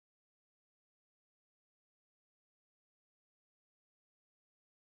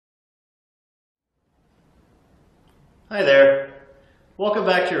Hi there. Welcome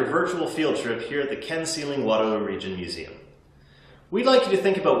back to your virtual field trip here at the Ken Sealing Waterloo Region Museum. We'd like you to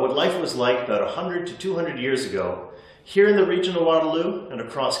think about what life was like about 100 to 200 years ago here in the region of Waterloo and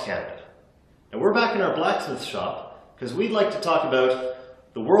across Canada. And we're back in our blacksmith shop because we'd like to talk about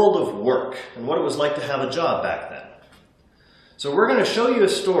the world of work and what it was like to have a job back then. So we're going to show you a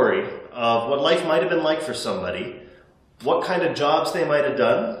story of what life might have been like for somebody, what kind of jobs they might have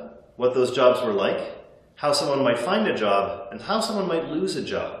done, what those jobs were like, how someone might find a job, and how someone might lose a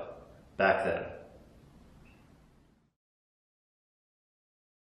job back then.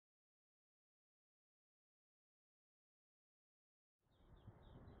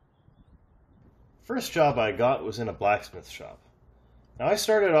 First job I got was in a blacksmith shop. Now I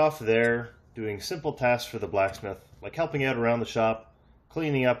started off there doing simple tasks for the blacksmith, like helping out around the shop,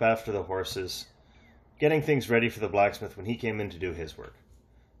 cleaning up after the horses, getting things ready for the blacksmith when he came in to do his work.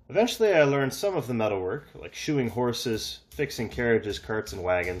 Eventually I learned some of the metalwork, like shoeing horses, fixing carriages, carts, and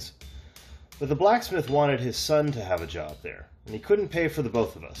wagons. But the blacksmith wanted his son to have a job there, and he couldn't pay for the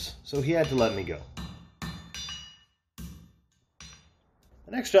both of us, so he had to let me go.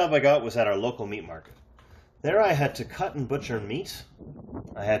 The next job I got was at our local meat market. There I had to cut and butcher meat,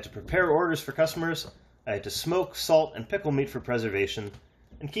 I had to prepare orders for customers, I had to smoke, salt, and pickle meat for preservation,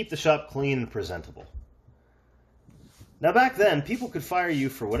 and keep the shop clean and presentable. Now back then, people could fire you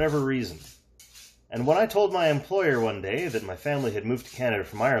for whatever reason. And when I told my employer one day that my family had moved to Canada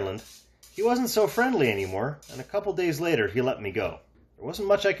from Ireland, he wasn't so friendly anymore, and a couple days later he let me go. There wasn't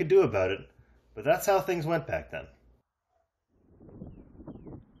much I could do about it, but that's how things went back then.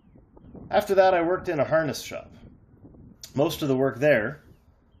 After that, I worked in a harness shop. Most of the work there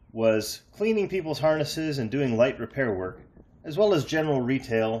was cleaning people's harnesses and doing light repair work, as well as general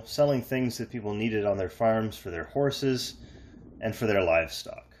retail, selling things that people needed on their farms for their horses and for their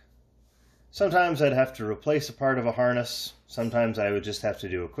livestock. Sometimes I'd have to replace a part of a harness, sometimes I would just have to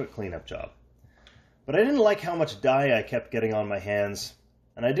do a quick cleanup job. But I didn't like how much dye I kept getting on my hands,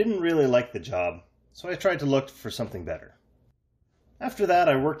 and I didn't really like the job, so I tried to look for something better. After that,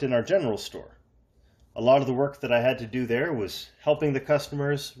 I worked in our general store. A lot of the work that I had to do there was helping the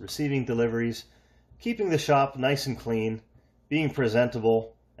customers, receiving deliveries, keeping the shop nice and clean, being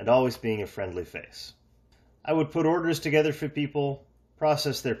presentable, and always being a friendly face. I would put orders together for people,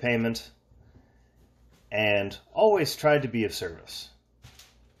 process their payment, and always tried to be of service.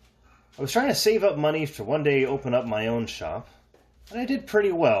 I was trying to save up money to one day open up my own shop, and I did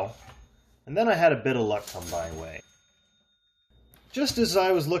pretty well, and then I had a bit of luck come my way. Just as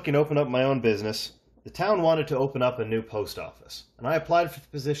I was looking to open up my own business, the town wanted to open up a new post office, and I applied for the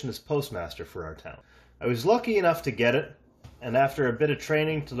position as postmaster for our town. I was lucky enough to get it, and after a bit of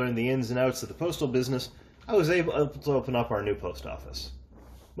training to learn the ins and outs of the postal business, I was able to open up our new post office.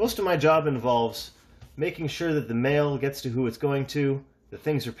 Most of my job involves making sure that the mail gets to who it's going to, that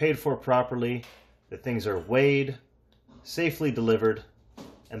things are paid for properly, that things are weighed, safely delivered,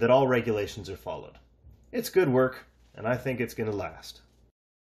 and that all regulations are followed. It's good work, and I think it's going to last.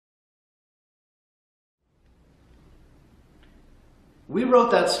 We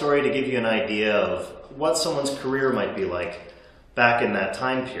wrote that story to give you an idea of what someone's career might be like back in that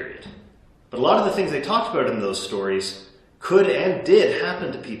time period. But a lot of the things they talked about in those stories could and did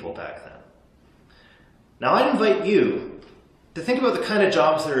happen to people back then. Now I'd invite you to think about the kind of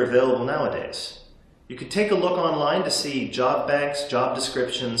jobs that are available nowadays. You could take a look online to see job banks, job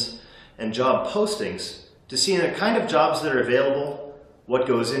descriptions, and job postings to see the kind of jobs that are available, what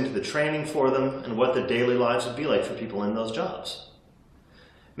goes into the training for them, and what their daily lives would be like for people in those jobs.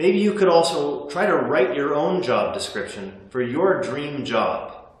 Maybe you could also try to write your own job description for your dream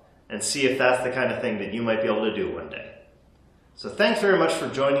job and see if that's the kind of thing that you might be able to do one day. So thanks very much for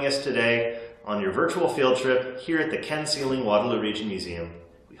joining us today on your virtual field trip here at the Ken Sealing Waterloo Region Museum.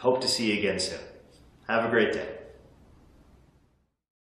 We hope to see you again soon. Have a great day.